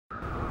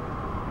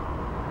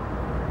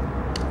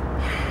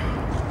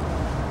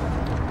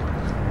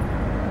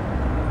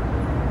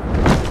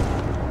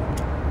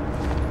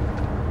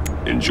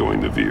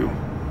Enjoying the view?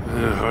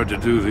 Hard to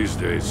do these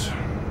days.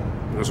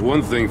 There's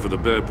one thing for the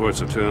bad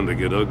parts of town to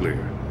get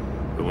uglier.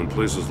 But when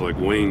places like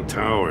Wayne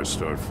Tower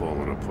start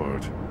falling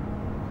apart,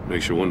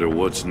 makes you wonder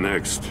what's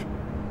next.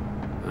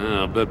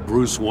 I'll bet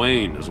Bruce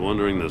Wayne is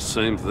wondering the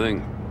same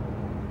thing.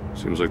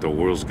 Seems like the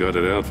world's got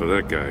it out for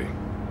that guy.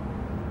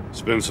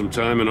 Spends some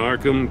time in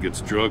Arkham,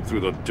 gets drugged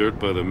through the dirt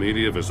by the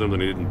media for something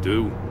he didn't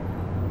do.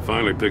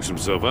 Finally picks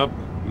himself up,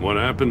 and what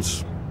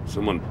happens?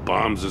 Someone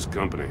bombs his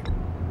company.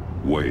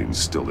 Wayne's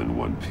still in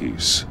one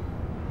piece.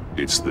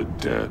 It's the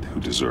dead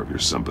who deserve your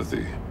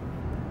sympathy.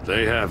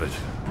 They have it.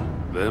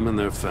 Them and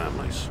their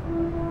families.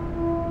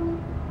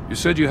 You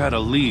said you had a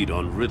lead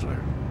on Riddler.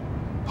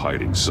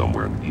 Hiding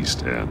somewhere in the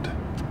East End.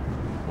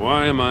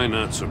 Why am I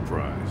not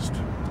surprised?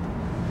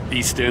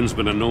 East End's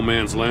been a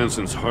no-man's land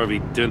since Harvey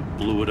Dent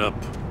blew it up.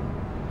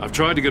 I've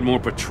tried to get more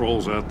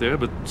patrols out there,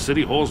 but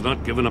City Hall's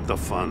not giving up the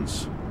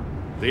funds.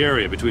 The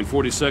area between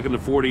 42nd and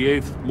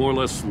 48th, more or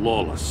less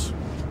lawless.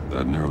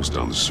 That narrows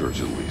down the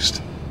search at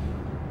least.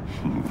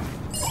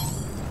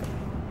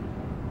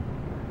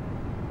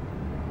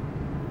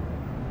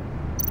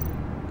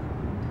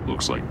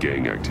 Looks like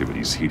gang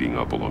activity's heating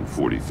up along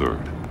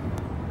 43rd.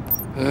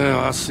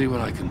 I'll see what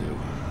I can do.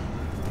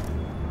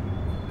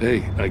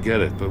 Hey, I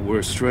get it, but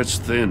we're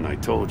stretched thin, I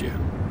told you.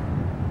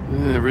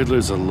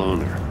 Riddler's a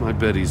loner. I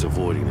bet he's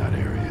avoiding that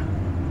area.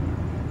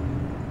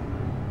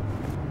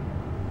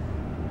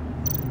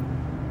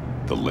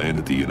 The land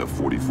at the end of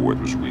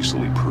 44th was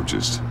recently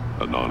purchased,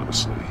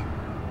 anonymously.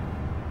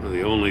 Well,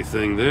 the only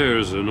thing there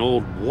is an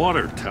old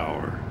water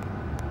tower.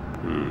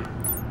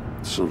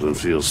 Something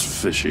feels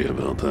fishy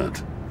about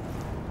that.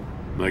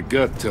 My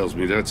gut tells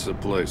me that's the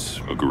place.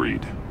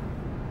 Agreed.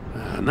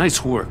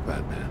 Nice work,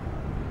 Batman.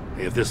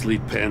 Hey, if this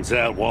lead pans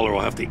out, Waller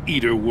will have to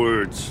eat her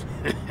words.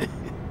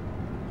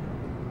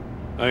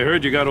 I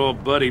heard you got all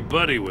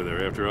buddy-buddy with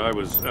her after I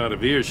was out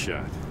of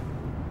earshot.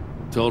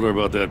 Told her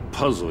about that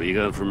puzzle you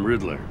got from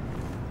Riddler.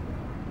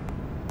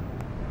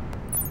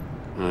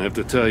 I have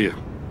to tell you,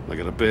 I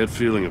got a bad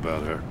feeling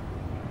about her.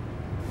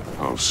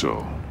 How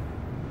so?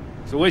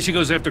 It's the way she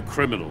goes after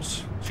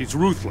criminals. She's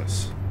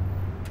ruthless.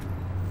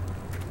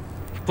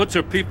 Puts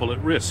her people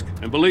at risk,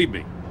 and believe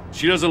me,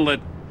 she doesn't let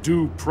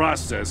due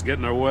process get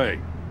in her way.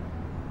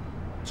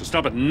 So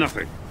stop at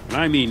nothing, and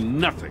I mean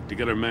nothing, to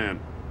get her man.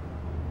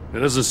 It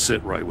doesn't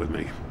sit right with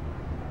me.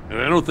 And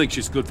I don't think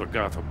she's good for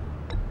Gotham.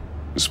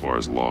 As far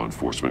as law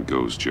enforcement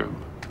goes,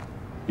 Jim,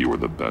 you are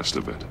the best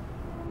of it.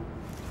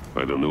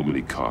 I don't know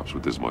many cops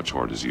with as much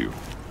heart as you.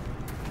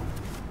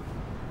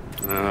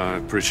 I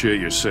appreciate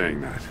you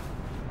saying that.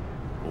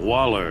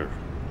 Waller,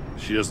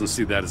 she doesn't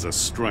see that as a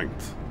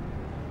strength.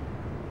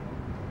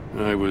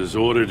 I was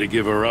ordered to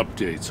give her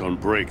updates on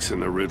breaks in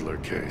the Riddler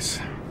case.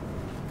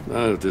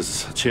 If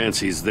there's a chance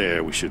he's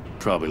there, we should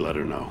probably let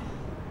her know.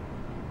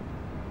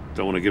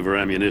 Don't want to give her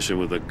ammunition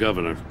with the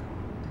governor.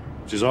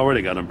 She's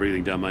already got him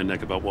breathing down my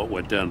neck about what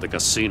went down at the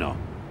casino.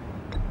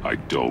 I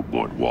don't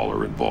want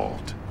Waller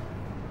involved.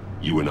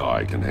 You and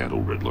I can handle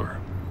Riddler,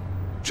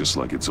 just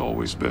like it's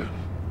always been.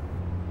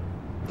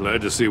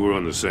 Glad to see we're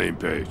on the same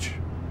page.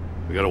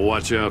 We gotta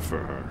watch out for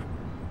her.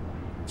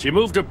 She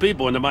moved her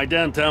people into my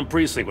downtown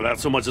precinct without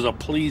so much as a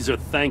please or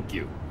thank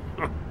you.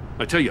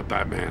 I tell you,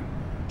 Batman,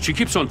 she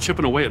keeps on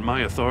chipping away at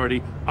my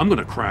authority, I'm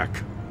gonna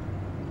crack.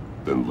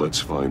 Then let's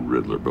find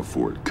Riddler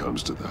before it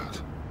comes to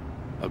that.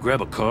 I'll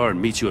grab a car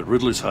and meet you at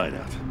Riddler's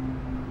hideout.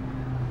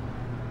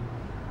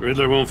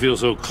 Riddler won't feel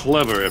so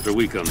clever after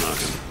we come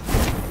knocking.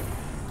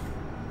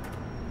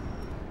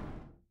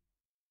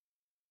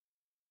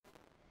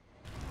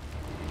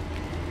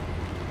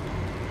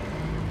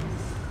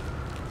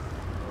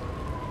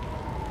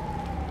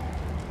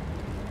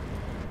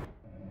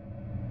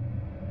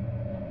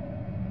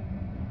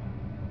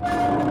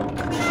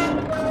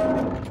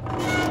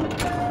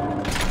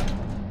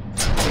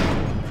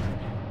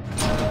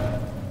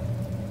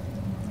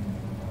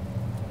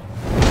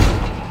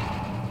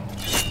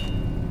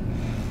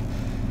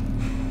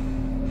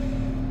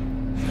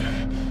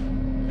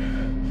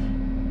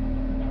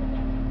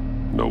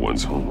 No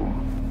one's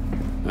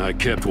home. I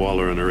kept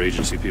Waller and her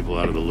agency people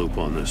out of the loop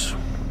on this.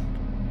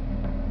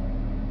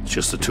 It's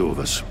just the two of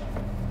us.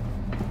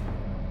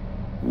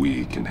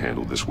 We can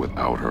handle this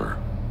without her.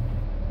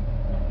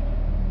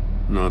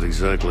 Not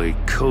exactly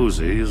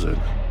cozy, is it?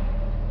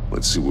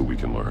 Let's see what we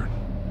can learn.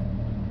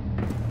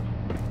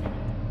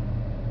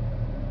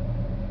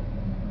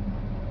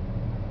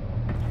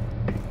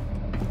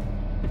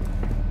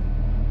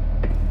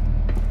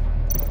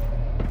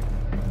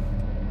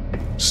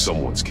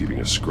 Someone's keeping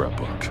a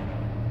scrapbook.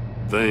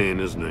 Thane,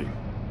 isn't he?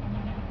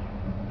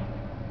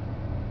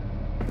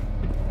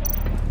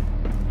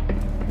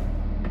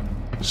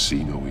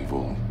 See no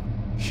evil,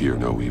 hear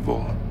no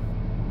evil,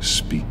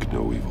 speak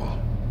no evil.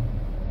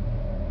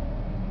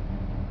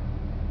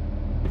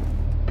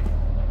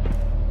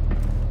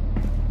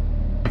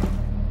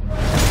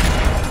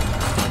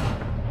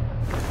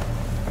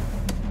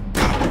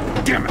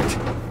 Damn it!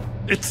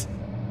 It's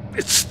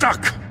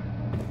stuck!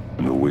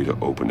 No way to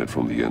open it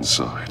from the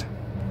inside.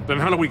 Then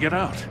how do we get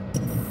out?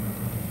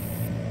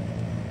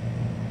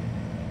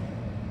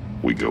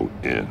 We go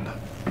in.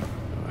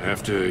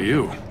 After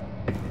you.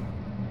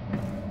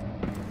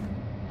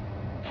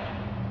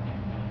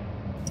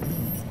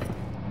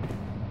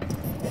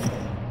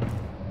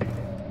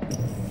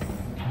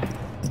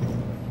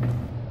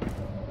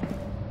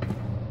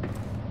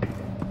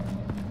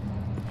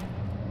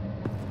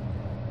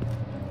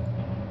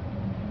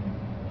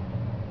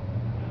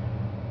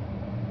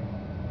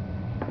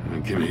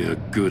 Give me a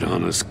good,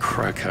 honest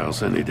crack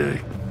house any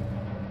day.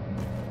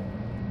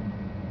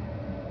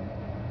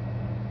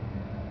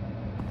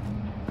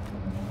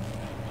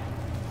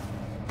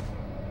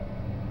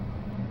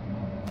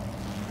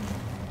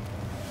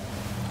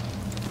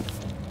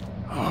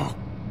 Oh,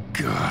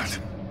 God.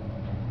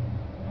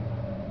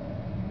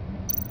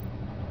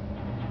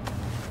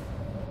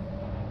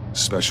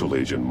 Special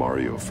Agent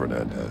Mario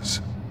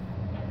Fernandez.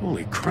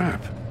 Holy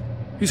crap.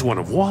 He's one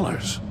of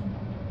Waller's.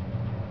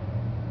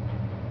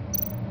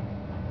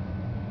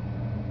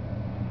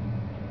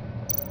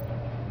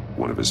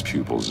 One of his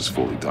pupils is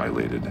fully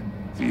dilated,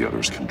 the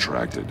other's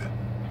contracted.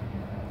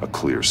 A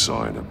clear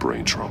sign of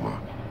brain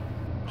trauma.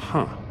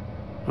 Huh.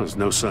 There's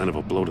no sign of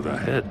a blow to the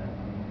head.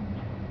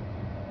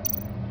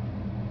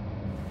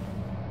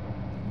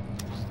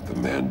 The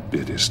man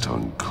bit his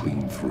tongue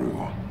clean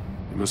through.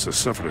 He must have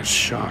suffered a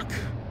shock,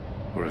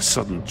 or a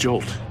sudden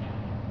jolt.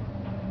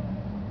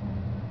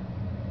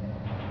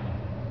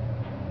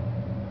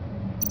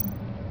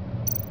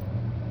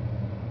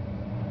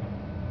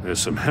 There's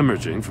some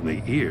hemorrhaging from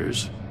the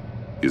ears.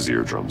 His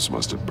eardrums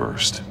must have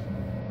burst.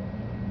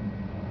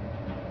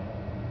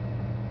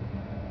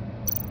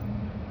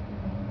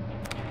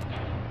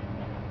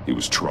 He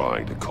was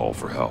trying to call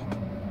for help.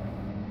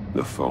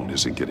 The phone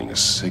isn't getting a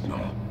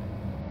signal.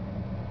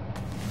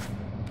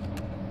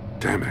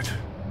 Damn it.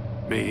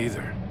 Me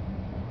either.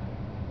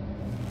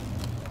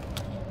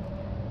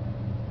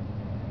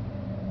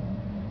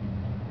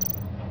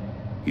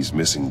 He's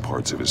missing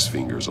parts of his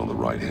fingers on the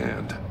right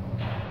hand.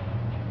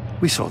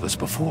 We saw this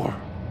before.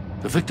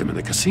 The victim in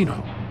the casino.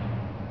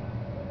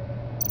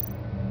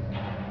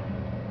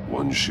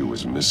 One shoe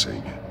is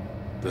missing.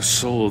 The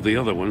sole of the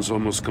other one's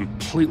almost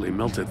completely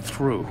melted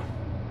through.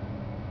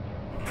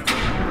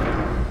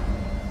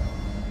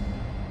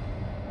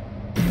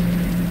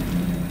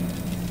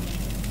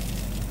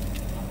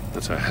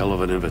 That's a hell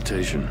of an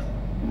invitation.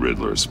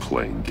 Riddler's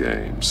playing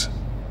games.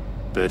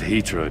 Bet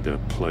he tried to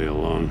play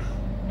along.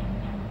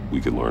 We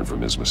can learn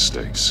from his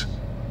mistakes.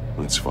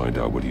 Let's find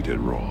out what he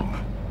did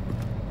wrong.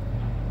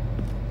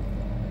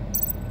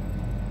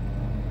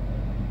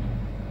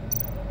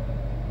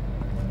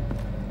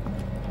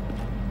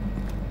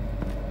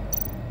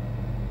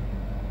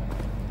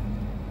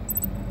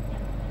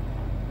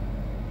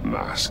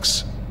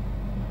 Masks.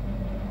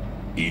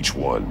 Each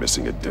one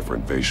missing a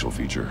different facial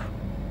feature.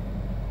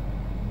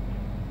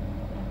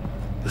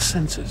 The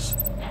senses.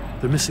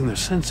 They're missing their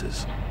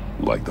senses.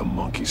 Like the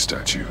monkey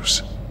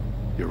statues.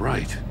 You're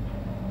right.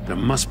 There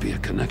must be a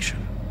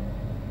connection.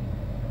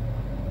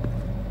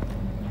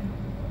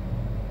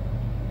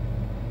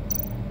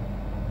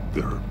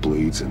 There are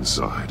blades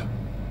inside.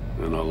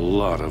 And a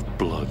lot of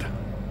blood.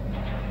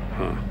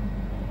 Huh.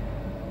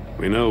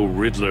 We know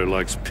Riddler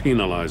likes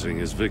penalizing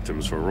his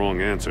victims for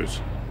wrong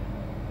answers.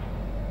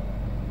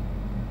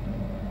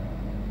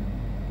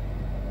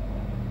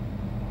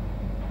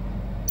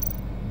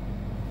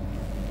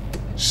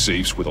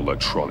 Safes with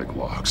electronic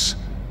locks.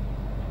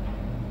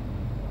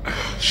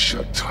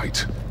 Shut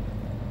tight.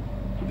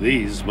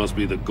 These must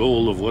be the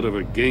goal of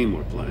whatever game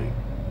we're playing.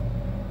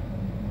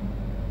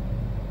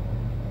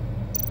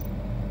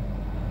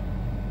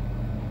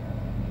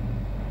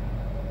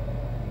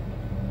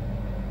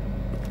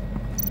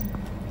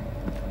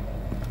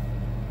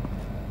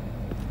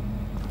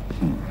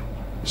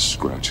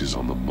 Scratches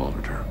on the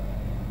monitor.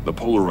 The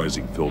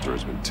polarizing filter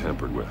has been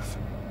tampered with.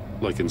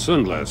 Like in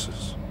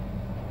sunglasses.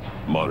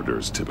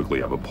 Monitors typically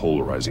have a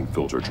polarizing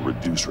filter to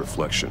reduce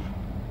reflection.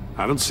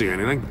 I don't see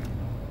anything.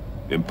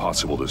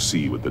 Impossible to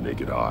see with the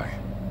naked eye.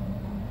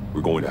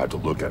 We're going to have to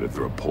look at it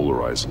through a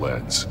polarized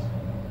lens.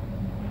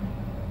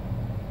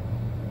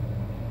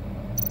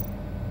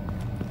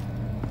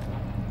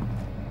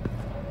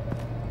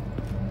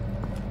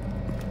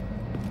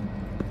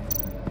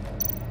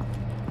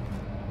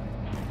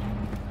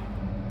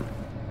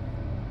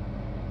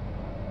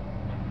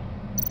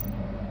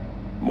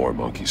 More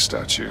monkey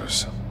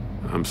statues.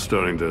 I'm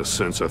starting to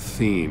sense a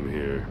theme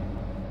here.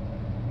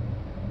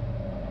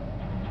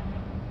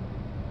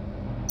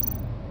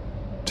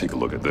 Take a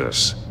look at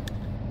this.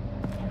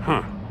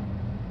 Huh.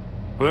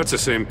 Well, that's the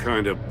same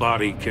kind of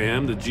body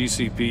cam the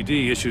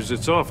GCPD issues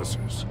its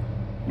officers.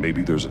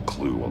 Maybe there's a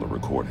clue on the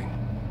recording.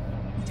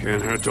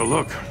 Can't hurt to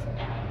look.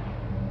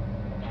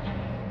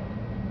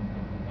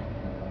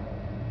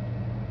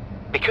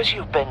 Because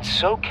you've been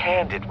so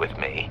candid with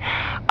me,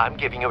 I'm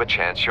giving you a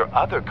chance your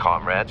other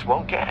comrades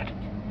won't get.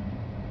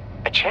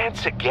 A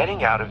chance at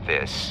getting out of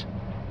this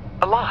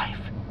alive.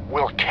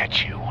 We'll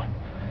catch you.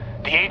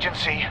 The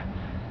agency,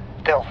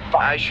 they'll find...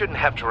 I shouldn't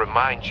have to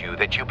remind you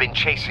that you've been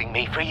chasing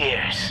me for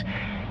years.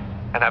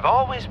 And I've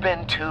always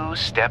been 2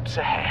 steps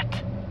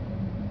ahead.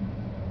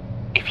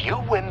 If you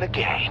win the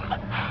game,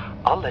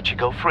 I'll let you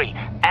go free,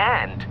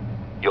 and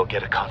you'll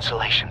get a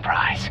consolation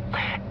prize.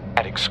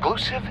 An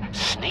exclusive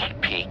sneak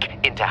peek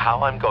into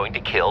how I'm going to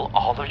kill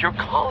all of your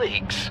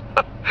colleagues.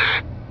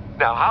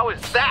 Now, how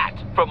is that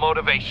for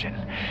motivation?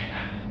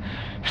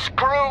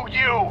 Screw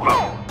you!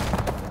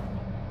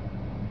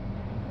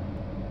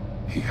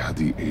 He had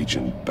the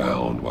agent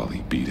bound while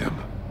he beat him.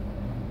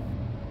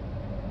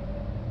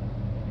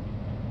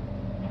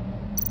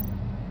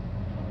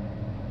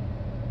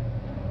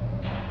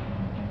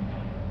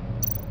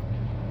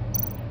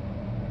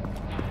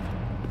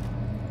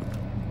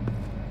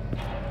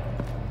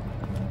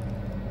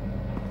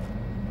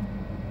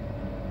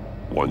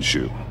 One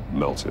shoe,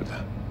 melted.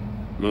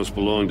 Must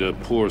belong to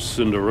poor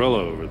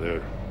Cinderella over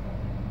there.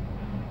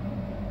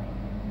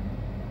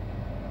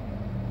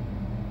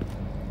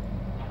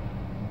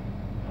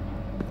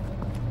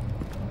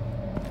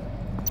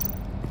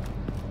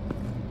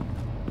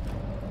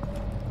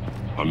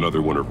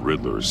 Another one of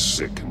Riddler's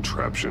sick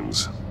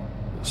contraptions.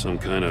 Some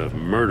kind of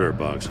murder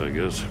box, I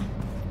guess.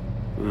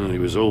 Well, he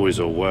was always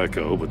a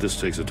wacko, but this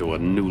takes it to a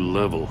new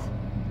level.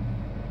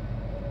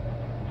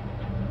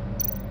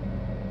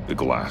 The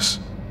glass.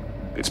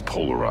 It's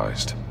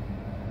polarized.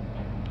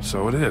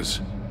 So it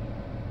is.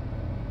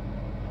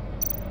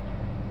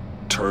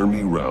 Turn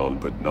me round,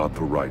 but not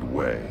the right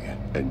way,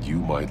 and you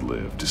might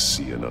live to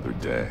see another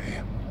day.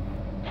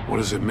 What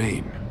does it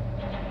mean?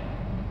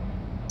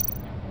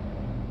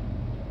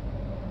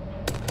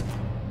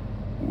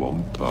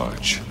 Won't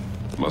budge.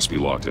 Must be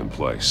locked in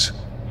place.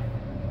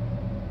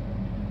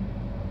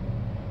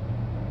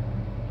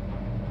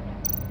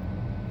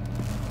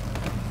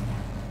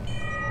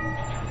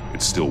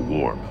 It's still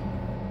warm.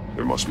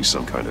 There must be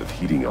some kind of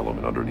heating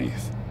element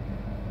underneath.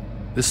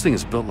 This thing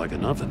is built like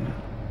an oven.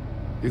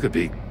 You could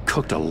be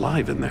cooked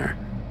alive in there.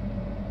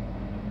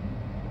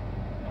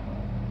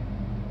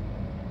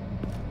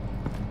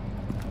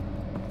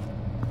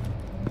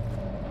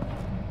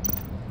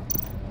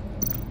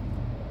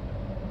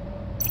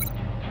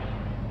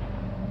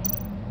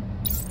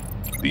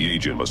 The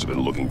agent must have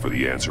been looking for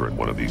the answer in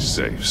one of these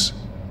safes.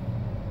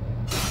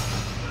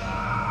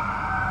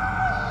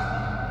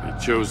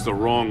 He chose the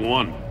wrong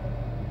one.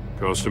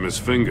 Cost him his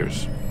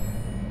fingers.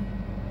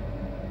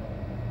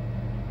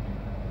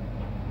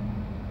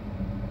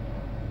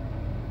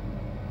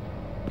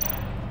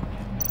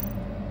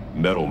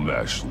 Metal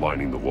mesh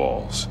lining the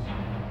walls.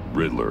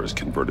 Riddler has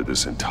converted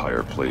this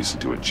entire place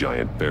into a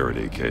giant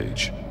Faraday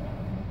cage.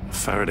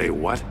 Faraday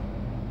what?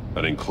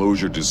 An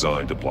enclosure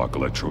designed to block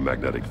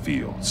electromagnetic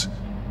fields.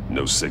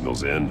 No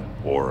signals in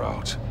or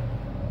out.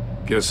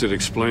 Guess it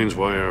explains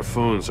why our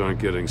phones aren't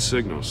getting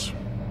signals.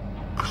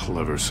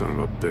 Clever son of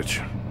a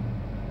bitch.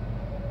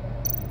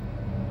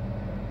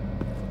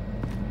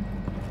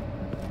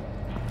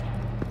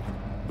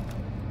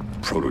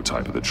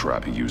 Prototype of the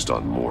trap he used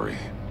on Mori.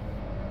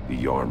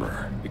 The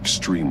armor,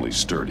 extremely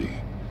sturdy,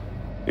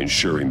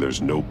 ensuring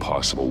there's no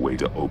possible way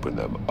to open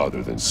them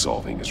other than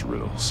solving his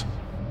riddles.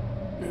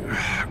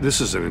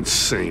 This is an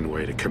insane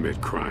way to commit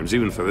crimes,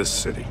 even for this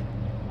city.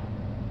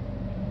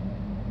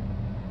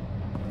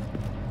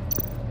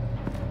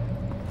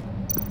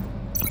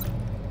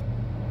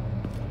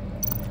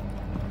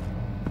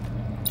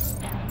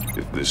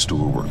 If this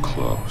door were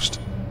closed,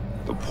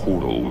 the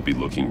portal would be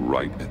looking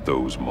right at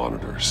those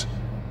monitors.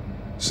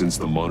 Since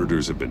the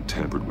monitors have been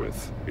tampered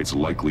with, it's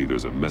likely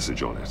there's a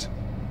message on it.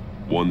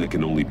 One that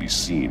can only be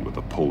seen with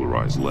a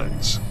polarized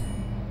lens.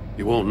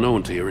 You won't know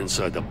until you're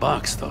inside the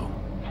box, though.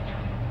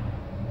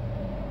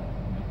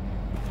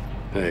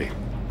 Hey,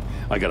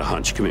 I got a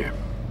hunch. Come here.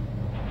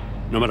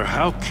 No matter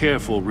how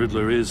careful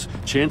Riddler is,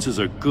 chances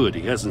are good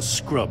he hasn't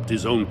scrubbed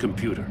his own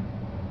computer.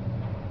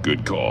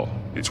 Good call.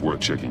 It's worth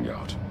checking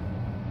out.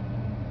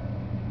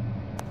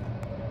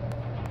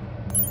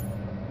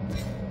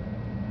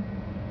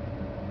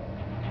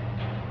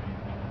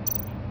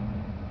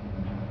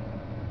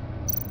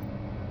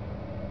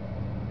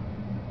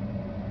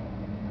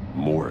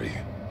 Mori.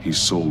 He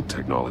sold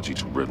technology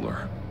to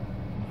Riddler.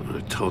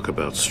 Talk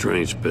about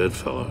strange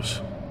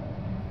bedfellows.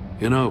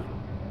 You know,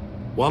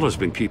 Waller's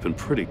been keeping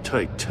pretty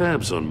tight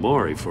tabs on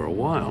Mori for a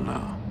while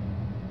now.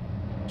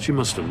 She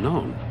must have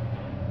known.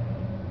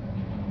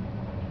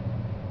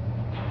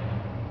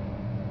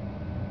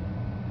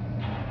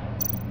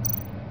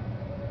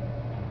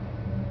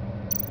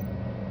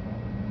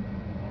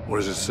 What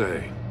does it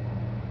say?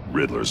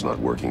 Riddler's not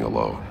working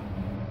alone.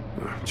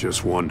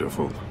 Just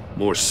wonderful.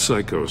 More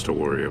psychos to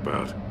worry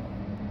about.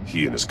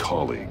 He and his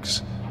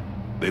colleagues,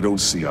 they don't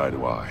see eye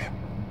to eye.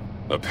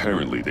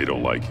 Apparently they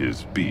don't like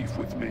his beef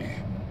with me.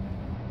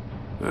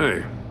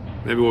 Hey,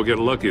 maybe we'll get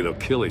lucky they'll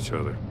kill each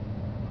other.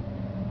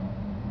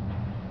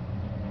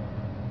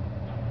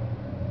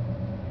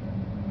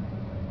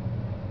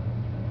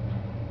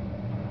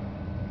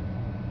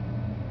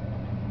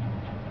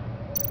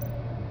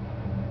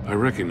 I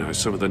recognize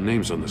some of the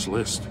names on this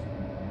list.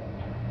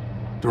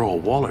 They're all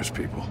Waller's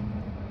people.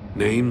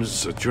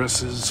 Names,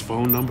 addresses,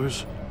 phone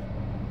numbers.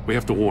 We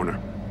have to warn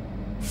her.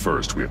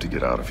 First, we have to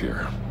get out of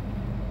here.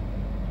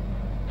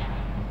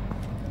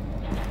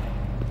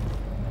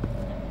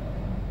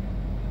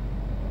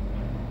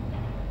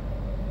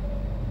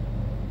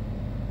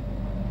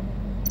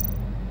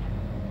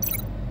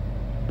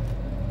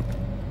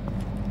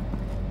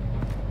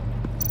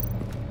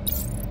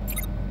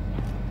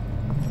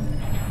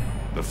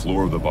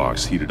 floor of the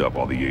box heated up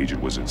while the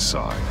agent was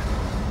inside.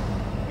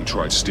 He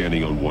tried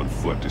standing on one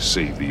foot to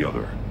save the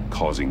other,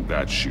 causing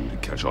that shoe to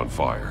catch on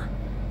fire.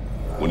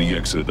 When he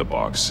exited the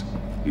box,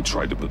 he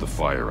tried to put the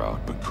fire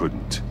out, but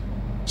couldn't,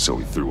 so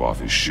he threw off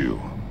his shoe.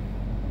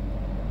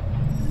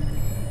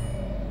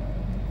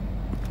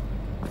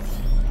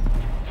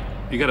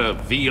 You got a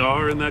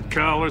VR in that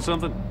cowl or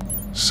something?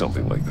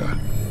 Something like that.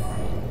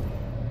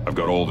 I've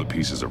got all the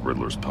pieces of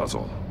Riddler's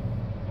puzzle.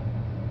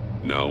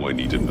 Now I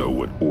need to know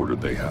what order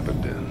they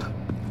happened in.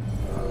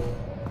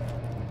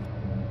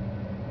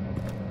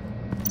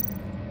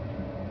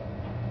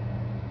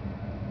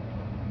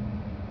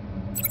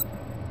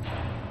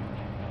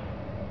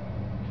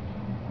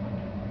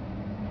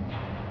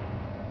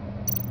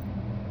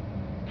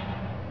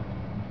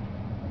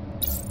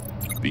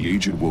 The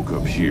agent woke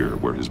up here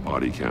where his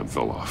body cam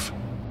fell off.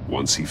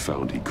 Once he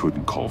found he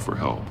couldn't call for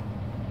help,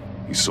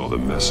 he saw the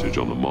message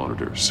on the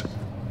monitors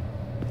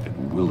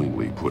and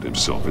willingly put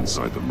himself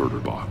inside the murder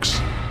box.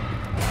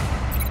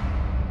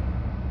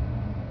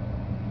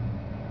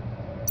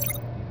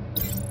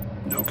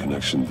 No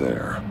connection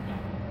there.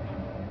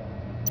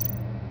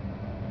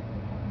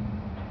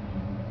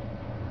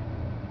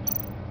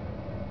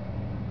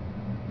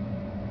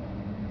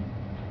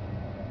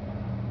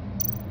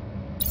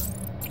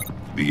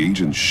 The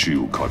agent's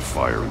shoe caught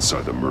fire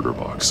inside the murder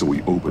box, so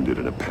he opened it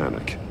in a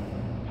panic.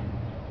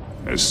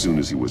 As soon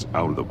as he was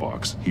out of the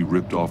box, he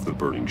ripped off the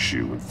burning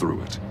shoe and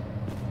threw it.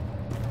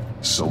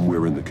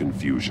 Somewhere in the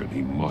confusion,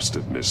 he must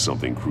have missed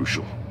something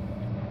crucial.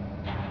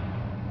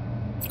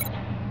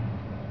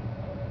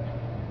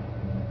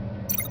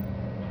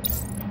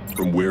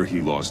 From where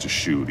he lost a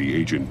shoe, the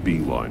agent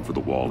beelined for the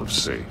wall of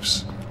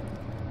safes.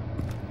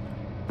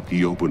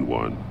 He opened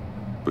one,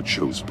 but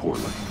chose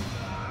poorly.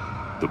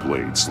 The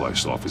blade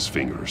sliced off his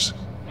fingers,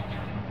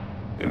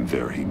 and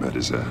there he met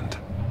his end.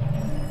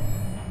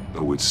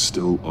 Though it's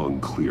still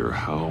unclear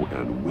how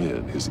and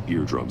when his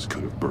eardrums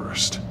could have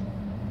burst.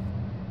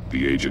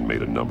 The agent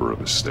made a number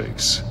of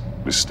mistakes.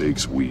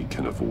 Mistakes we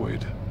can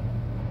avoid.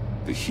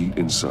 The heat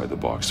inside the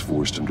box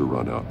forced him to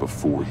run out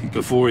before he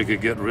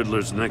could get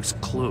Riddler's next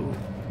clue.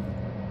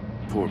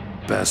 Poor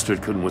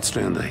bastard couldn't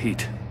withstand the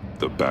heat.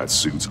 The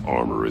Batsuit's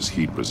armor is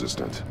heat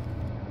resistant.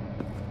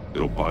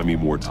 It'll buy me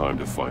more time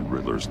to find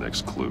Riddler's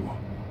next clue.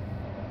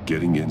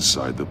 Getting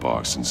inside the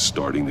box and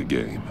starting the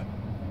game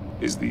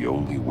is the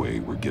only way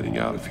we're getting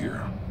out of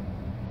here.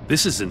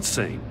 This is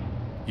insane.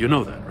 You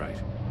know that, right?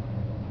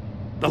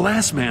 The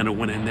last man who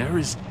went in there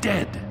is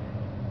dead.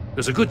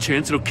 There's a good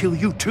chance it'll kill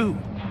you too.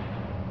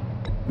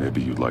 Maybe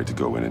you'd like to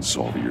go in and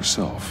solve it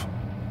yourself.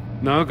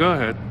 No, go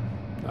ahead.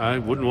 I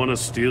wouldn't want to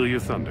steal your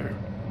thunder.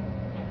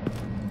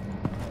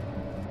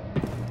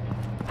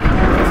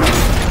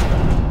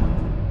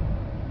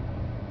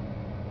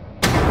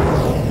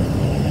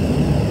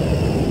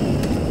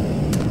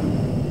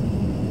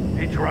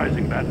 Heat's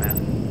rising, Batman.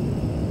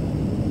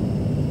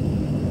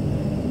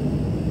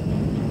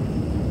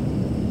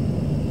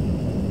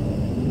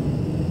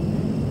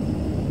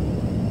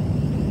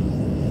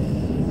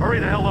 Hurry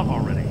the hell up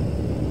already.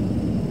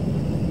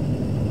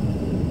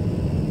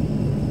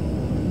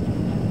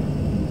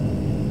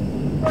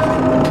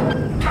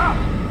 Stop!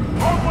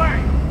 Wrong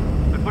way!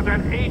 That's what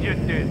that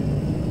agent did.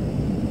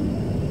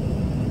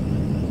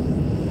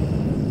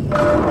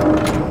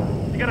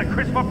 You gotta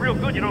crisp up real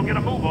good, you don't get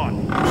a move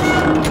on.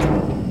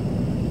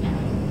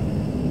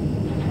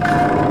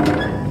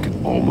 I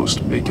can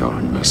almost make out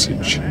a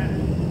message.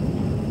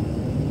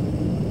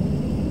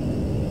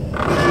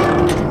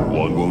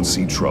 One won't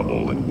see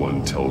trouble and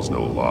one tells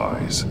no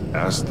lies.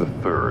 Ask the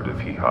third if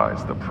he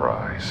hides the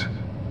prize.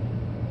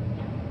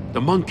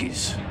 The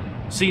monkeys.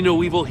 See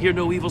no evil, hear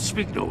no evil,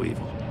 speak no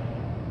evil.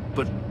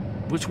 But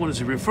which one is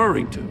he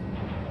referring to?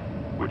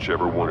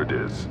 Whichever one it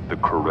is, the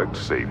correct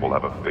safe will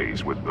have a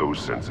phase with those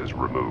senses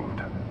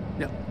removed.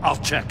 Yeah, I'll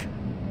check.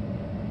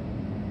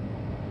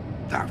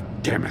 Ah,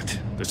 damn it.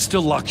 They're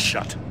still locked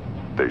shut.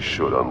 They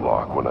should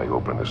unlock when I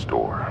open this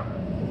door.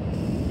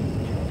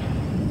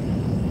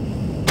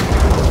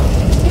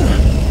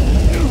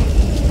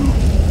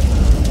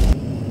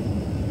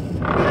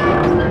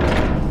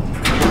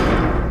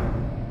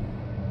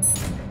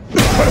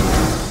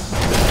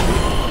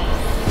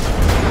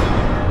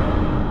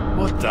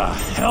 What the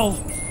hell?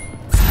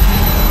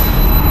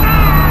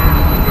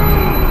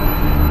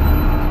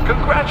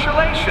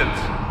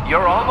 Congratulations!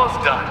 You're almost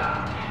done.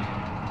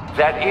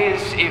 That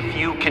is, if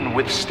you can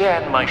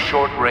withstand my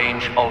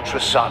short-range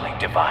ultrasonic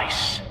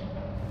device.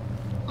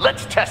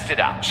 Let's test it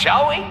out,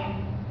 shall we?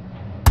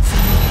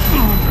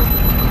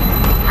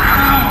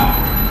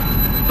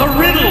 The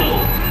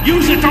riddle!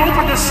 Use it to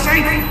open the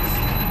safe!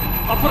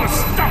 I'll put a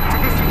stop to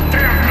this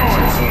damn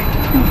noise!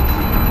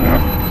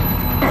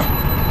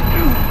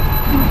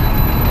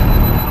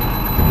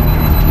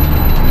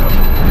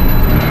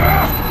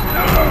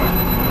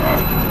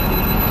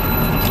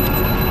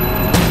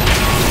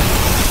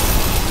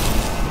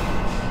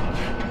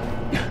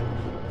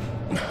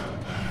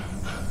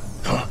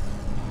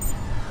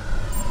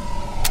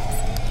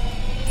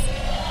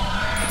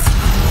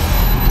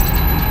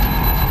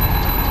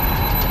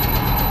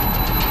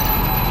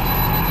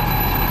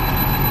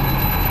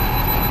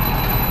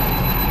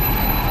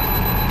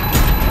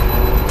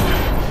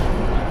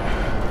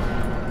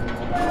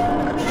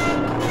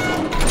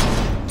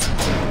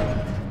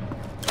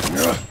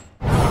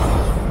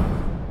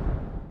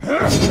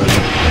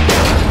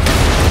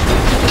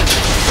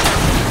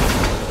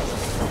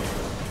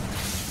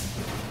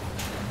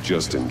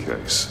 just in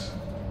case.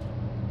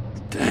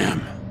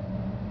 Damn.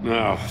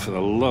 Now, for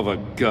the love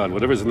of God,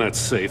 whatever's in that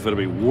safe better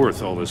be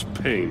worth all this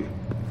pain.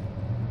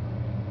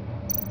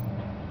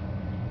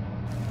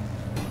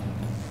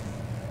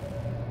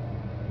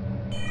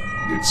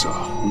 It's a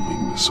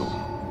homing missile.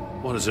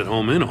 What does it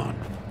home in on?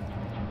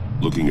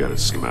 Looking at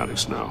its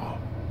schematics now.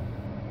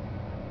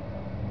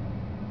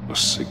 A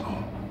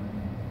signal.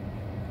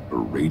 A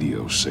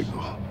radio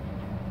signal.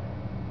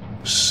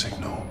 A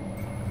signal.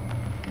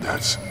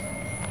 That's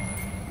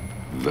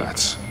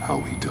how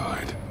he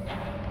died.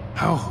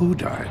 How who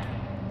died?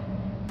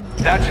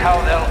 That's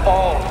how they'll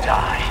all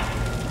die.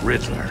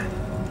 Riddler.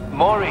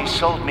 Maury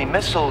sold me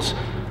missiles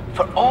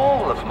for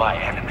all of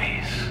my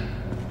enemies.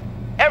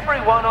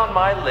 Everyone on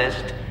my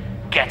list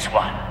gets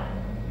one.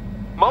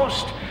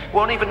 Most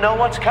won't even know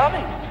what's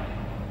coming.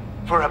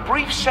 For a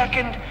brief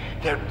second,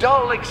 their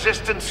dull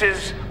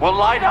existences will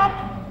light up.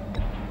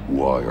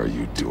 Why are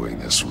you doing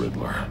this,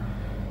 Riddler?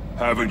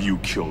 Haven't you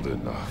killed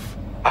enough?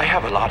 I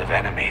have a lot of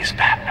enemies,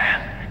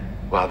 Batman.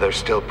 While they're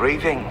still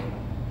breathing,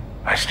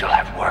 I still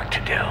have work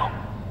to do.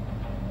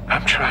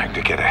 I'm trying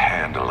to get a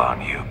handle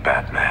on you,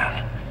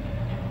 Batman.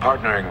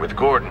 Partnering with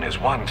Gordon is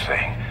one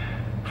thing.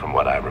 From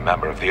what I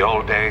remember of the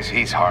old days,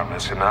 he's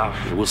harmless enough.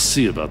 Yeah, we'll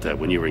see about that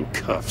when you're in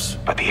cuffs.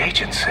 But the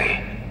agency,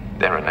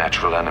 they're a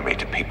natural enemy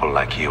to people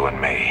like you and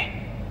me.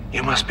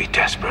 You must be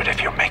desperate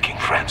if you're making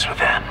friends with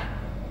them.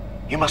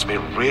 You must be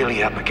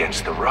really up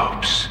against the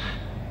ropes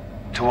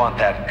to want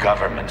that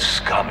government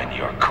scum in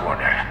your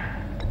corner.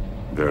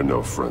 They're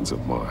no friends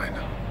of mine.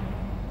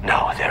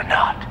 No, they're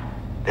not.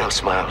 They'll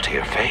smile to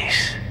your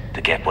face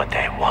to get what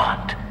they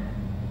want.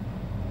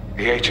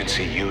 The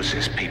agency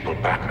uses people,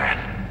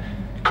 Batman.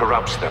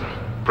 Corrupts them,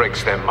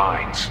 breaks their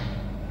minds.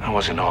 I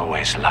wasn't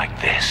always like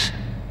this.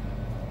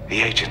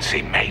 The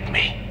agency made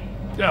me.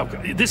 Oh,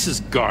 this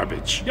is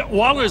garbage. Yeah,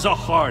 Waller's a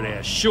hard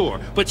ass, sure,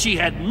 but she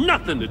had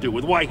nothing to do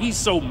with why he's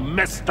so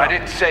messed up. I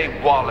didn't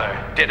say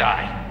Waller, did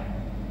I?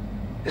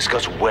 This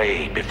goes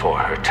way before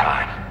her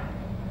time.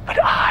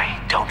 But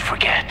I don't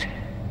forget.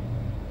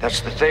 That's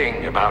the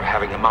thing about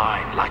having a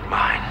mind like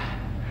mine.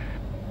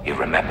 You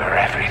remember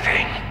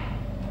everything.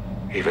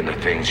 Even the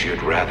things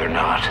you'd rather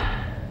not.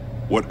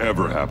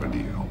 Whatever happened to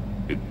you,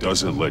 it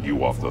doesn't let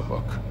you off the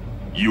hook.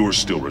 You're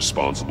still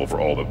responsible for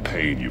all the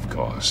pain you've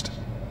caused.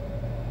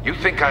 You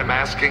think I'm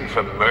asking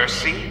for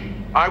mercy?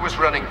 I was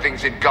running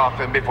things in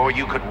Gotham before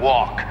you could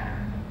walk.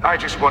 I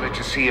just wanted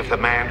to see if the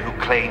man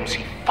who claims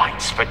he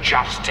fights for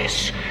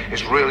justice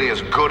is really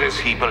as good as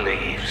he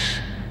believes.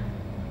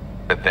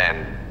 But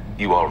then,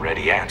 you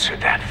already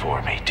answered that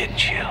for me,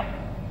 didn't you?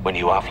 When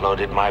you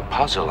offloaded my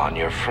puzzle on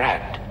your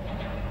friend.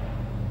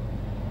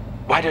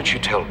 Why don't you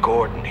tell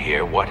Gordon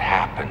here what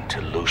happened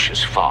to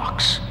Lucius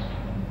Fox?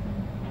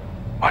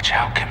 Watch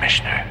out,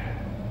 Commissioner.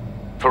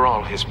 For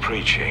all his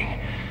preaching,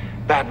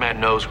 Batman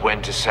knows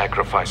when to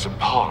sacrifice a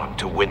pawn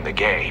to win the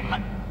game.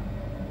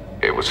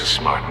 It was a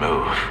smart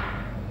move.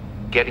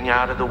 Getting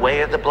out of the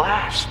way of the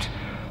blast.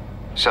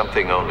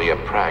 Something only a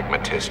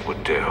pragmatist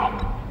would do.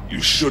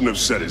 You shouldn't have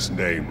said his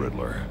name,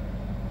 Riddler.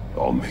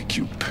 I'll make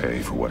you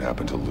pay for what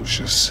happened to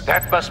Lucius.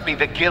 That must be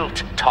the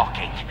guilt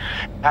talking.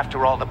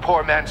 After all, the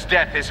poor man's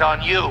death is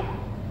on you.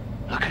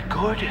 Look at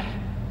Gordon.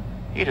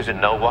 He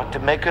doesn't know what to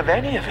make of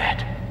any of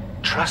it.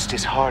 Trust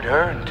is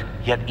hard-earned,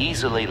 yet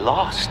easily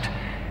lost,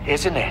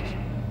 isn't it?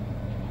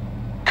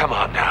 Come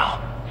on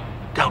now.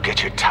 Don't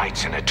get your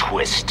tights in a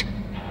twist.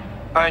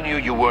 I knew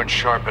you weren't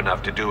sharp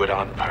enough to do it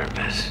on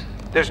purpose.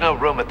 There's no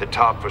room at the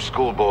top for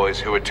schoolboys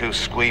who are too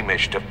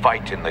squeamish to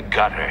fight in the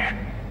gutter.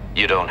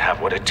 You don't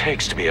have what it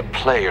takes to be a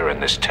player in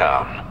this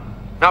town.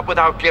 Not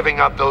without giving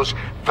up those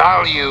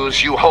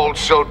values you hold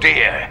so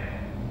dear.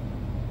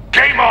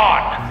 Game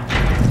on!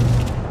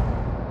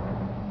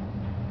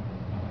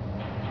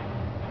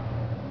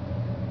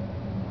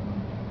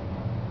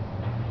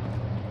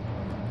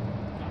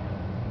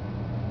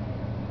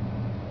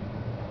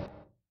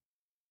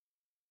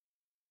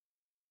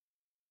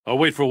 I'll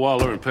wait for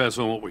Waller and pass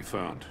on what we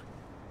found.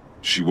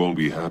 She won't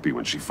be happy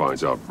when she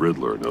finds out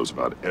Riddler knows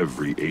about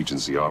every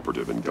agency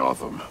operative in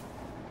Gotham.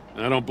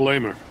 I don't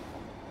blame her.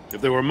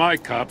 If they were my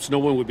cops, no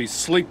one would be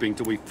sleeping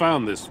till we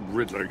found this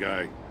Riddler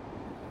guy.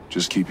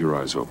 Just keep your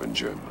eyes open,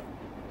 Jim.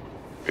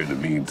 In the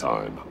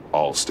meantime,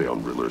 I'll stay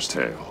on Riddler's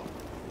tail.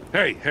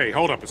 Hey,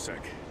 hold up a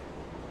sec.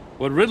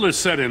 What Riddler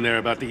said in there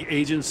about the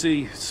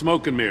agency,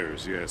 smoke and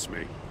mirrors, you ask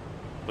me.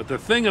 But the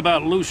thing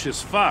about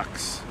Lucius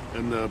Fox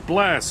and the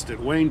blast at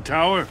Wayne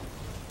Tower,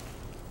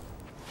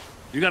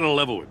 you gotta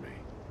level with me.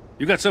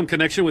 You got some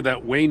connection with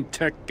that Wayne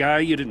Tech guy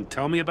you didn't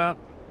tell me about?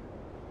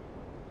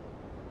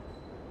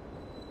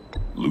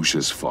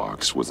 Lucius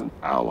Fox was an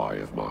ally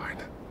of mine.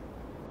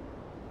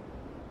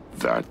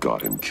 That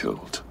got him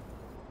killed.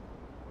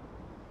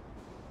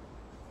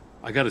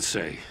 I gotta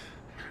say,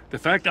 the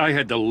fact I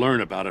had to learn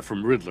about it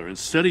from Riddler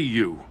instead of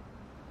you,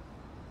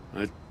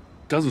 it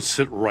doesn't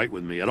sit right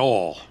with me at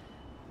all.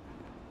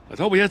 I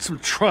thought we had some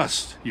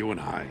trust, you and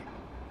I.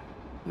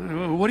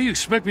 What do you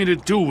expect me to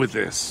do with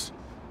this?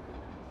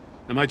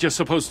 Am I just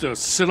supposed to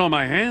sit on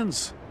my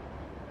hands?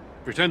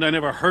 Pretend I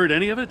never heard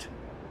any of it?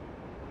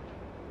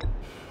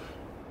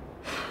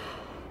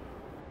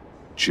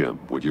 Jim,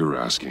 what you're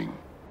asking,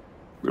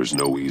 there's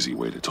no easy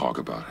way to talk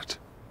about it.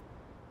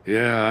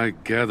 Yeah, I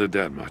gathered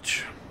that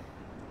much.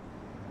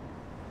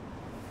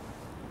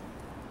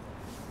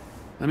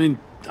 I mean,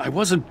 I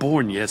wasn't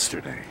born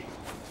yesterday.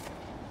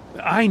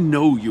 I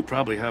know you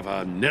probably have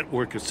a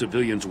network of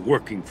civilians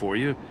working for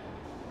you.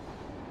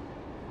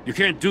 You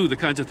can't do the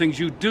kinds of things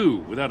you do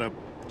without a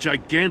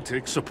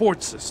gigantic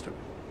support system.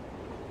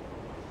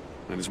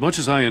 And as much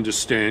as I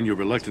understand your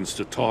reluctance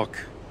to talk,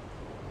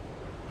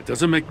 it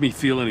doesn't make me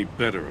feel any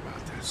better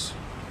about this.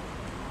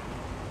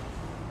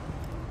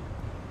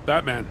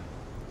 Batman.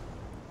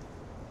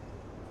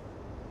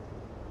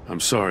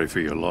 I'm sorry for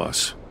your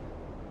loss.